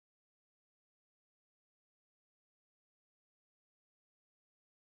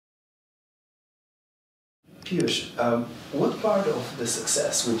Piyush, what part of the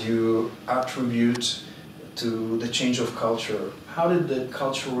success would you attribute to the change of culture? How did the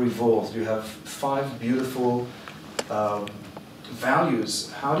culture evolve? You have five beautiful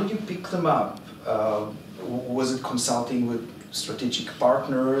values. How did you pick them up? Was it consulting with strategic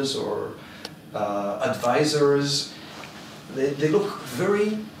partners or advisors? They look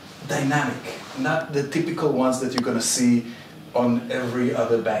very dynamic, not the typical ones that you're going to see on every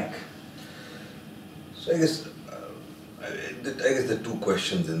other bank. So I guess there are two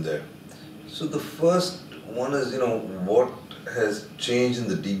questions in there. So the first one is, what has changed in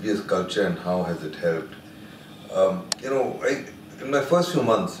the DBS culture and how has it helped? In my first few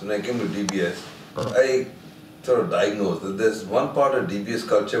months when I came to DBS, I sort of diagnosed that there's one part of DBS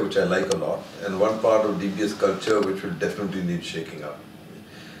culture which I like a lot and one part of DBS culture which will definitely need shaking up.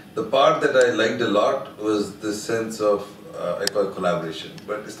 The part that I liked a lot was this sense of, I call it collaboration,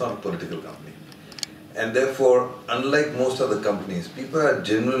 but it's not a political company. And therefore, unlike most other companies, people are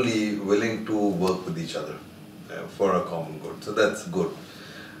generally willing to work with each other for a common good. So that's good.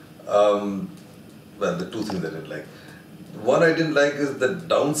 Well, the two things I didn't like. One I didn't like is the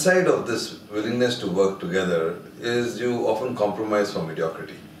downside of this willingness to work together is you often compromise for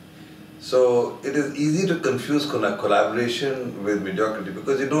mediocrity. So it is easy to confuse collaboration with mediocrity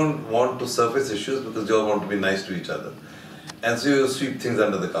because you don't want to surface issues because you all want to be nice to each other. And so you sweep things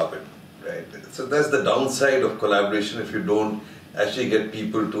under the carpet. Right. So that's the downside of collaboration if you don't actually get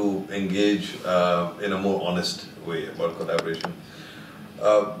people to engage in a more honest way about collaboration.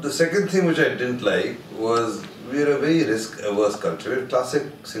 The second thing which I didn't like was we are a very risk-averse culture. We're a classic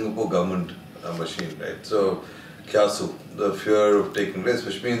Singapore government machine, right? So, kiasu, the fear of taking risks,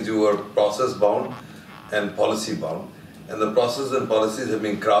 which means you are process-bound and policy-bound. And the process and policies have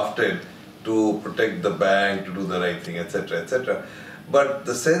been crafted to protect the bank, to do the right thing, etc., etc. But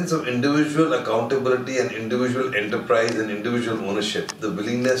the sense of individual accountability and individual enterprise and individual ownership, the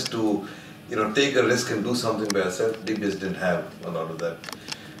willingness to take a risk and do something by yourself, DBS didn't have a lot of that.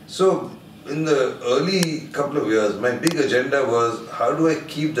 So in the early couple of years, my big agenda was how do I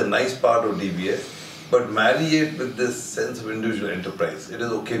keep the nice part of DBS but marry it with this sense of individual enterprise. It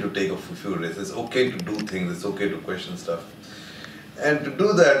is okay to take a few risks, it's okay to do things, it's okay to question stuff. And to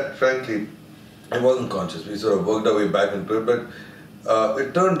do that, frankly, I wasn't conscious. We sort of worked our way back into it, but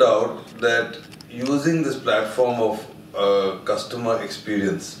it turned out that using this platform of customer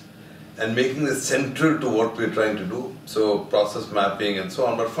experience and making this central to what we're trying to do, so process mapping and so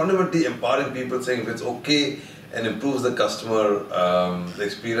on, but fundamentally empowering people, saying if it's okay and improves the customer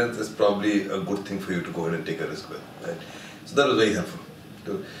experience, it's probably a good thing for you to go in and take a risk with. Right? So that was very helpful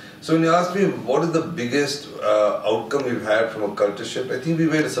too. So when you ask me what is the biggest outcome we've had from a culture shift, I think we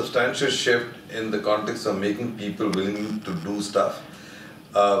made a substantial shift in the context of making people willing to do stuff.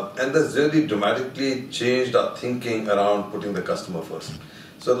 And that's really dramatically changed our thinking around putting the customer first.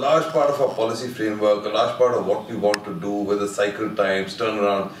 So a large part of our policy framework, a large part of what we want to do, whether cycle times,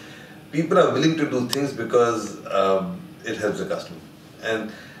 turnaround, people are willing to do things because it helps the customer.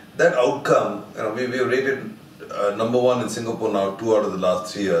 And that outcome, we rated #1 in Singapore now 2 out of the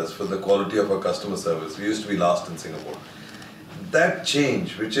last 3 years for the quality of our customer service. We used to be last in Singapore. That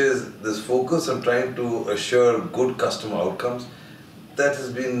change, which is this focus on trying to assure good customer outcomes, that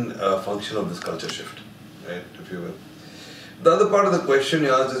has been a function of this culture shift, right, if you will. The other part of the question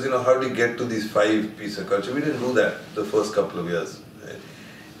you asked is, how do you get to these 5 pieces of culture? We didn't do that the first couple of years. Right?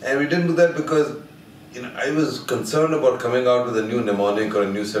 And we didn't do that because I was concerned about coming out with a new mnemonic or a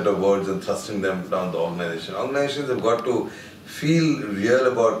new set of words and thrusting them down the organization. Organizations have got to feel real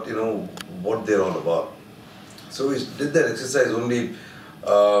about, what they're all about. So we did that exercise only,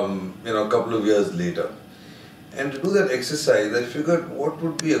 a couple of years later. And to do that exercise, I figured what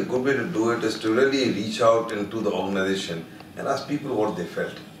would be a good way to do it is to really reach out into the organization and ask people what they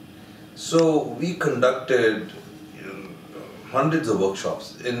felt. So we conducted hundreds of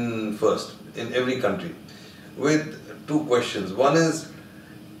workshops in every country with 2 questions. One is,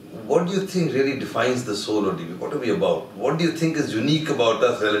 what do you think really defines the soul of DB? What are we about? What do you think is unique about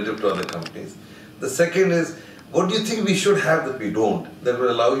us relative to other companies? The second is, what do you think we should have that we don't, that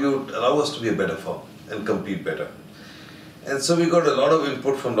will allow us to be a better firm and compete better? And so we got a lot of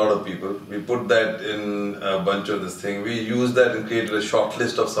input from a lot of people. We put that in a bunch of this thing. We used that and created a short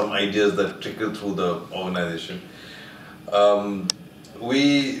list of some ideas that trickled through the organization.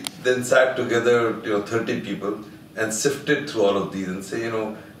 We then sat together, 30 people, and sifted through all of these and say,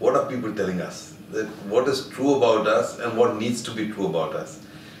 what are people telling us? That what is true about us and what needs to be true about us?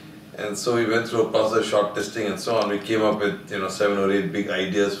 And so we went through a process of short testing and so on. We came up with 7 or 8 big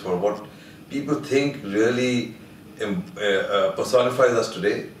ideas for what people think really personifies us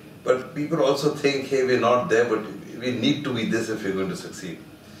today But people also think, hey, we're not there, but we need to be this if we're going to succeed.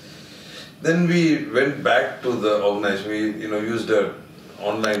 Then we went back to the organization. We used an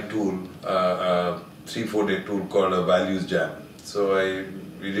online tool, a 3-4 day tool called a Values Jam. So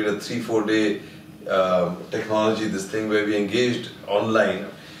we did a 3-4 day technology, this thing where we engaged online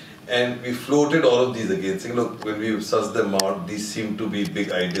and we floated all of these again, saying, look, when we sussed them out, these seem to be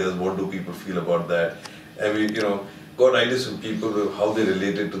big ideas, what do people feel about that? And we got ideas from people, how they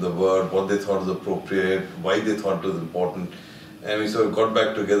related to the word, what they thought was appropriate, why they thought it was important. And we sort of got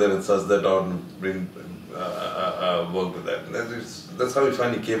back together and sussed that out and work with that. And that's how we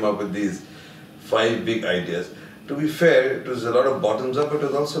finally came up with these 5 big ideas. To be fair, it was a lot of bottoms up, but it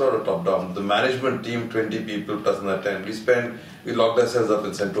was also a lot of top down. The management team, 20 people plus another 10, we locked ourselves up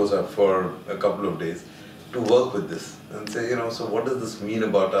in Sentosa for a couple of days to work with this and say, so what does this mean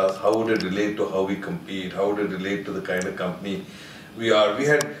about us? How would it relate to how we compete? How would it relate to the kind of company we are? We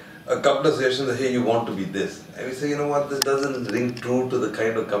had a couple of sessions that, hey, you want to be this. And we say, you know what, this doesn't ring true to the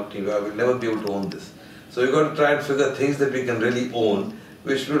kind of company we are. We'll never be able to own this. So we've got to try and figure things that we can really own,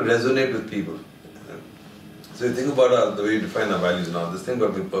 which will resonate with people. So you think about the way you define our values now, this thing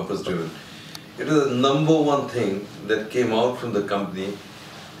got to be purpose driven. It is the number one thing that came out from the company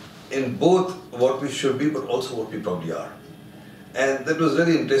in both what we should be, but also what we probably are. And that was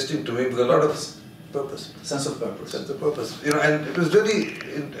really interesting to me because a lot of purpose. Sense of purpose. Sense of purpose. And it was really,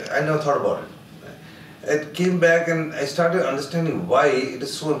 I never thought about it. It came back and I started understanding why it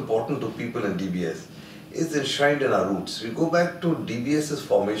is so important to people in DBS. It's enshrined in our roots. We go back to DBS's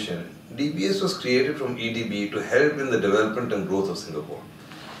formation. DBS was created from EDB to help in the development and growth of Singapore.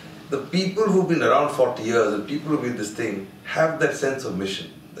 The people who've been around 40 years and people who did this thing have that sense of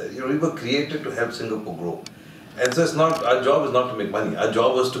mission. That, we were created to help Singapore grow. And so our job is not to make money. Our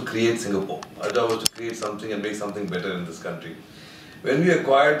job was to create Singapore. Our job was to create something and make something better in this country. When we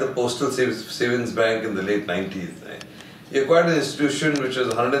acquired the Postal Savings Bank in the late 90s, we acquired an institution which was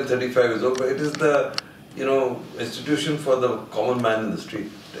 135 years old, but it is the institution for the common man in the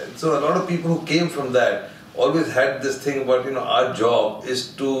street. And so a lot of people who came from that always had this thing about, our job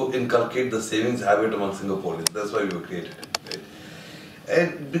is to inculcate the savings habit among Singaporeans. That's why we were created. Right?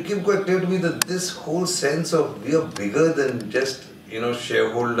 And it became quite clear to me that this whole sense of we are bigger than just,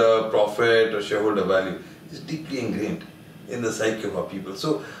 shareholder profit or shareholder value is deeply ingrained in the psyche of our people.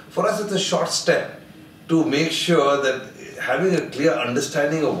 So for us, it's a short step to make sure that having a clear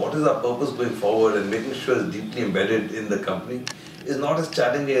understanding of what is our purpose going forward and making sure it's deeply embedded in the company is not as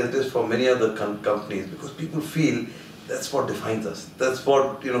challenging as it is for many other companies, because people feel that's what defines us, that's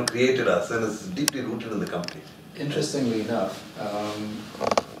what created us, and it's deeply rooted in the company. Interestingly enough,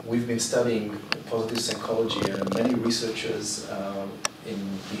 we've been studying positive psychology and many researchers in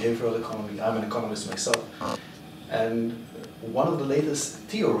behavioral economy. I'm an economist myself, and one of the latest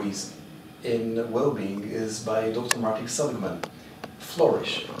theories in well-being is by Dr. Martin Seligman,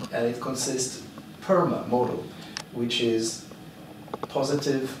 Flourish, and it consists PERMA model, which is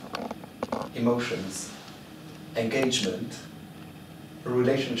positive emotions, engagement,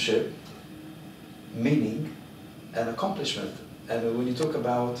 relationship, meaning, and accomplishment. And when you talk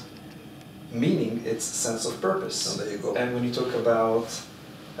about meaning, it's sense of purpose. Oh, there you go. And when you talk about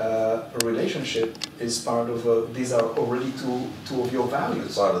a relationship, is part of these are already two of your values.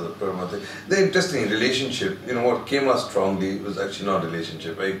 It's part of the PERMA thing. The interesting relationship, what came out strongly was actually not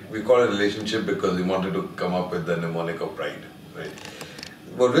relationship. We call it relationship because we wanted to come up with the mnemonic of pride. Right?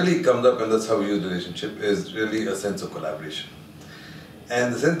 What really comes up, and that's how we use relationship, is really a sense of collaboration.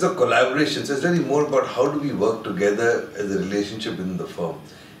 And the sense of collaboration, so it's really more about how do we work together as a relationship within the firm.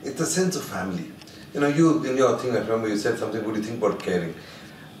 It's a sense of family. You, in your thing, I remember you said something, what do you think about caring?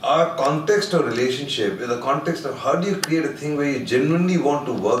 Our context of relationship is the context of how do you create a thing where you genuinely want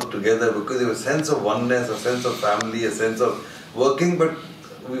to work together because you have a sense of oneness, a sense of family, a sense of working, but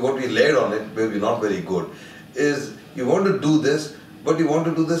what we layered on it, where we're not very good, is you want to do this, but you want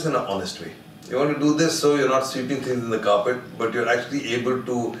to do this in an honest way. You want to do this so you're not sweeping things in the carpet, but you're actually able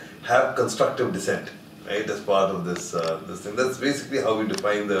to have constructive dissent, right, as part of this thing. That's basically how we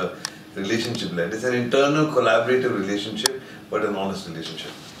define the relationship led. It's an internal collaborative relationship, but an honest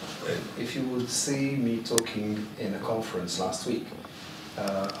relationship. Right? If you would see me talking in a conference last week,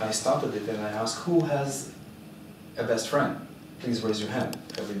 I started it and I asked, who has a best friend? Please raise your hand.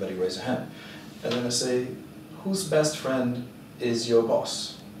 Everybody raise your hand. And then I say, whose best friend is your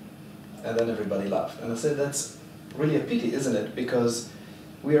boss? And then everybody laughed. And I said, that's really a pity, isn't it? Because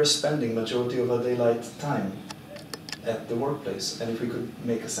we are spending majority of our daylight time at the workplace, and if we could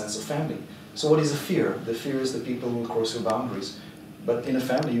make a sense of family. So what is a fear? The fear is that people will cross your boundaries. But in a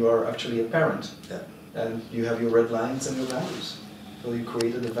family, you are actually a parent. Yeah. And you have your red lines and your values. So you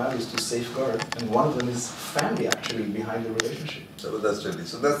created the values to safeguard, and one of them is family actually behind the relationship. So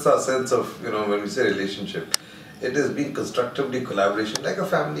that's our sense of, when we say relationship, it is being constructively collaboration like a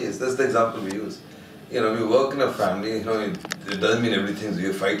family is. That's the example we use. We work in a family, it doesn't mean everything.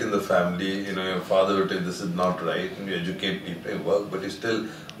 You fight in the family, your father will tell you this is not right, and you educate people, you work, but you still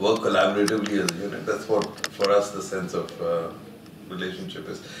work collaboratively as a unit. That's what, for us, the sense of relationship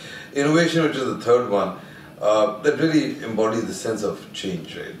is. Innovation, which is the third one, that really embodies the sense of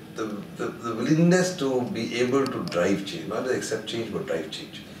change, right? The willingness to be able to drive change, not just accept change, but drive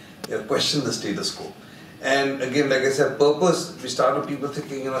change. Question the status quo. And again, like I said, purpose, we start with people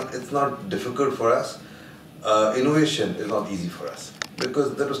thinking, it's not difficult for us. Innovation is not easy for us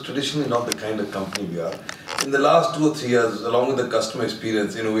because that was traditionally not the kind of company we are. In the last 2 or 3 years, along with the customer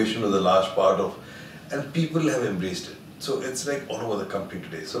experience, innovation was a large part of, and people have embraced it. So it's like all over the company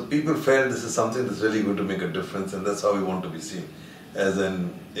today. So people felt this is something that's really going to make a difference, and that's how we want to be seen as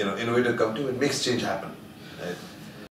an innovative company. It makes change happen. Right?